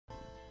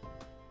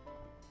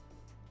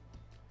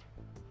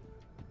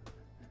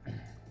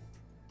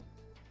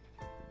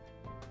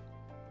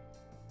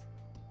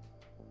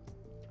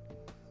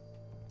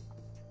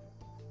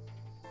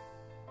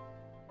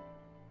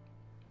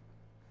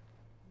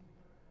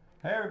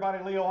Hey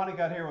everybody, Leo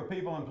Honeycutt here with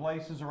people and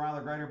places around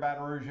the greater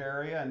Baton Rouge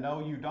area. And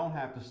no, you don't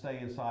have to stay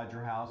inside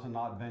your house and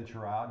not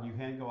venture out. You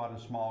can go out in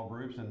small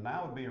groups, and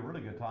now would be a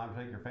really good time to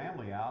take your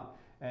family out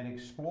and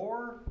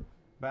explore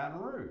Baton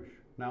Rouge.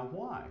 Now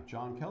why?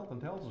 John Kelton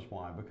tells us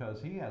why.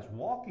 Because he has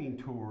walking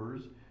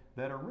tours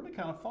that are really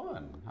kind of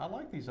fun. I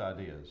like these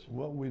ideas.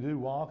 Well, we do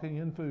walking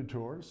and food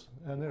tours,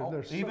 and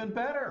They're even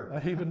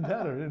better. even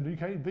better, and you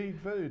can't beat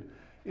food.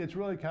 It's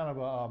really kind of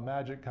a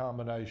magic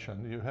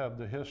combination. You have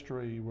the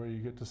history where you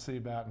get to see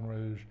Baton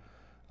Rouge.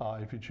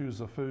 If you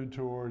choose a food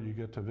tour, you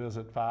get to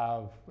visit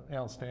 5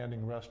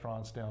 outstanding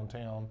restaurants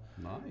downtown.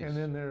 Nice. And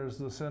then there's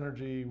the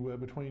synergy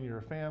between your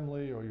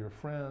family or your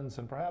friends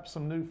and perhaps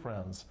some new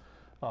friends.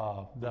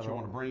 That you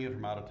want to bring in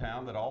from out of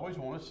town that always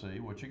want to see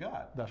what you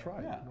got. That's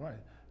right, Yeah. right.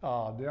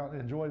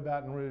 Enjoy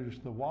Baton Rouge.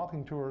 The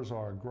walking tours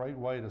are a great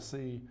way to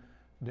see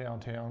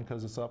downtown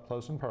because it's up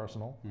close and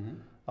personal. Mm-hmm.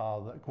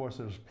 Of course,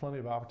 there's plenty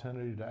of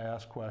opportunity to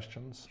ask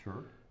questions.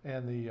 Sure.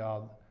 And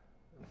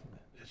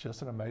it's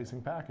just an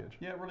amazing package.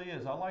 Yeah, it really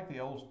is. I like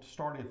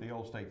starting at the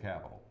old state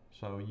capitol.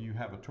 So you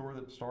have a tour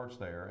that starts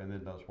there and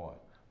then does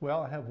what?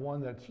 Well, I have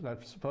one that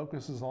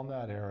focuses on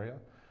that area.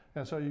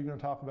 And so you're going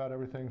to talk about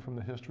everything from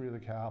the history of the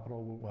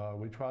Capitol.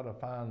 We try to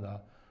find the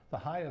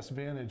highest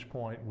vantage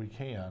point we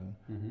can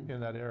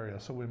in that area.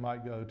 So we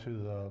might go to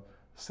the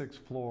 6th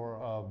floor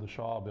of the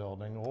Shaw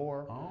Building,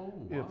 or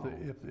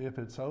if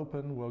it's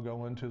open, we'll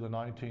go into the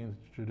 19th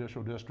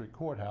Judicial District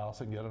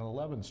Courthouse and get an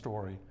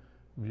 11-story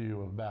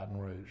view of Baton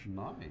Rouge.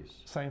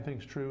 Nice. Same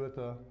thing's true at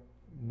the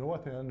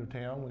north end of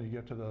town when you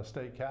get to the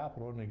state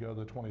capitol and you go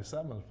to the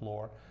 27th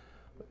floor.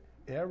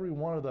 Every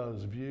one of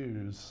those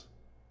views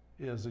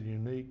is a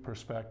unique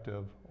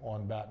perspective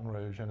on Baton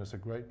Rouge, and it's a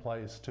great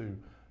place to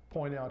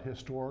point out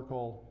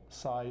historical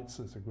sites.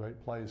 It's a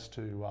great place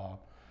to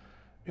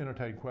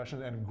entertain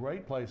questions, and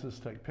great places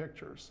to take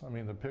pictures. I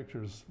mean, the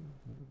pictures,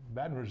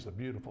 Baton Rouge is a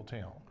beautiful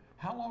town.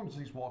 How long does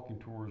these walking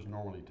tours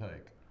normally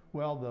take?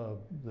 Well,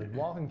 the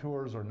walking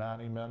tours are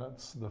 90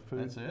 minutes. The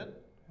food. That's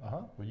it?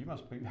 Uh-huh. Well, you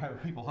must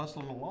have people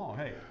hustling along.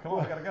 Hey, come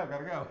on, gotta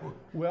go.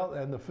 Well,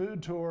 and the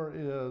food tour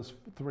is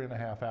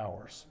 3.5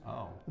 hours.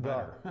 Oh,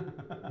 better.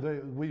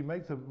 We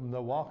make the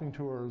walking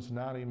tours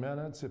 90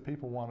 minutes. If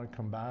people want to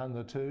combine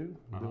the two,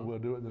 then we'll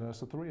do it. Then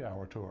it's a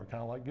 3-hour tour,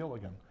 kind of like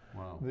Gilligan.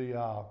 Wow.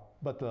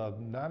 But the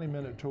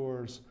 90-minute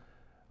tours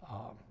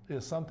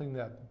is something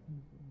that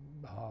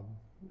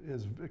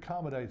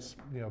accommodates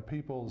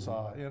people's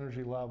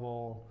energy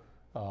level.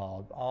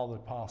 All the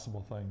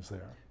possible things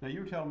there. Now you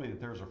were telling me that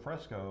there's a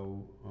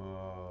fresco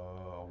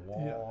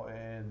wall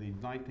in the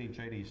 19th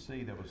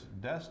JDC that was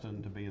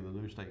destined to be in the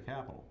new state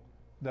capitol.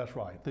 That's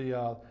right.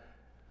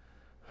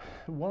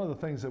 One of the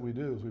things that we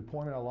do is we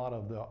point out a lot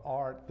of the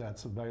art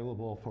that's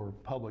available for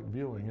public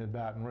viewing in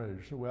Baton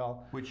Rouge.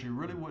 Well, which you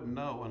really wouldn't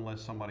know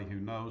unless somebody who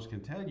knows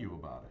can tell you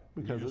about it.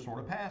 Because you just sort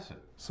of pass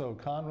it. So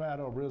Conrad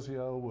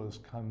Obrizio was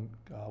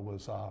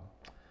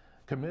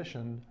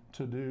commissioned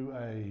to do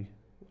a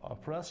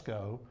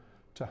fresco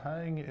to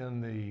hang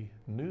in the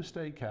new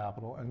state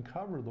capitol and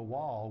cover the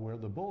wall where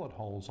the bullet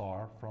holes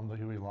are from the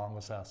Huey Long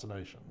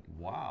assassination.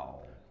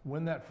 Wow.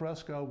 When that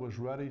fresco was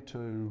ready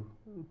to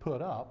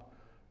put up,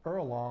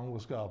 Earl Long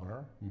was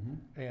governor,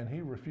 and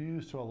he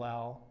refused to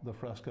allow the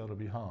fresco to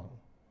be hung.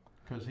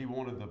 Because he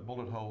wanted the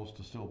bullet holes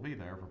to still be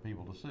there for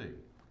people to see.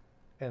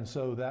 And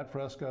so that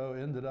fresco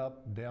ended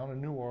up down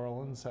in New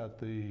Orleans at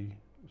the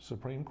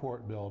Supreme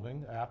Court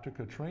building. After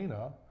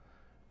Katrina,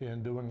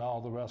 in doing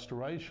all the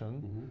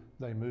restoration,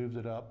 they moved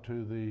it up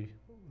to the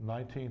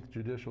 19th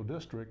Judicial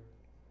District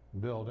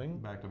building.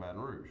 Back to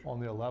Baton Rouge. On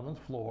the 11th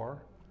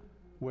floor,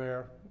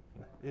 where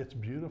it's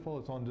beautiful,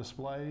 it's on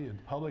display, and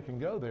the public can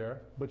go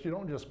there, but you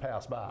don't just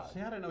pass by. See,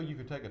 I didn't know you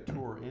could take a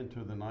tour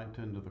into the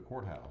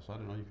courthouse. I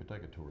didn't know you could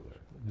take a tour there.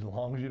 As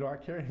long as you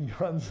aren't carrying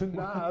guns and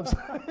knives.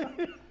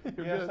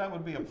 Yes, that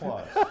would be a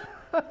plus.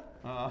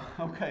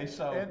 Okay,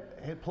 so.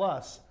 And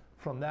plus,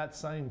 from that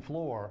same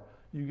floor,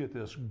 you get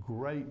this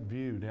great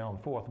view down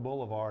 4th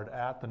Boulevard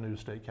at the new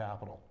state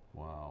capitol.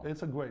 Wow.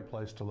 It's a great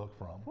place to look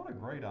from. What a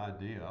great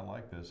idea. I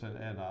like this.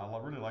 And I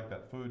really like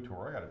that food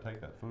tour. I got to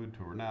take that food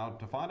tour. Now,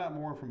 to find out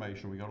more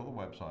information, we go to the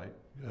website.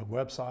 The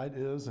website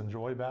is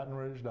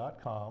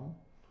enjoybatonrouge.com.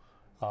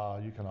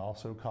 You can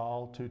also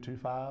call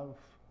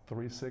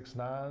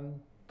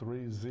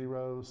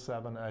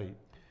 225-369-3078.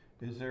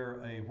 Is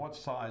there what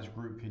size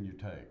group can you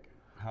take?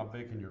 How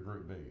big can your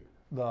group be?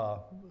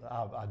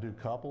 I do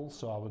couples,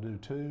 so I would do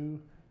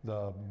 2.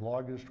 The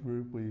largest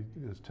group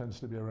tends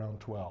to be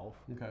around 12.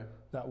 Okay.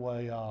 That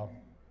way,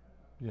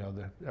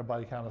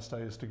 everybody kind of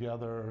stays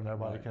together and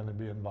everybody can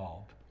be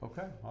involved.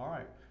 Okay. All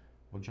right.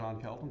 Well,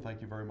 John Kelton,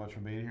 thank you very much for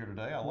being here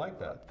today. I like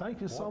that.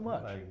 Thank you so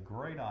much. What a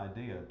great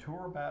idea.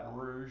 Tour Baton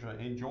Rouge,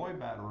 enjoy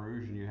Baton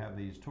Rouge, and you have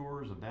these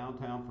tours of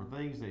downtown for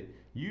things that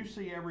you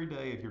see every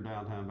day if you're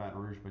downtown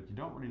Baton Rouge, but you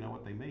don't really know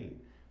what they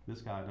mean. This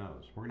guy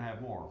knows. We're going to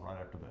have more right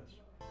after this.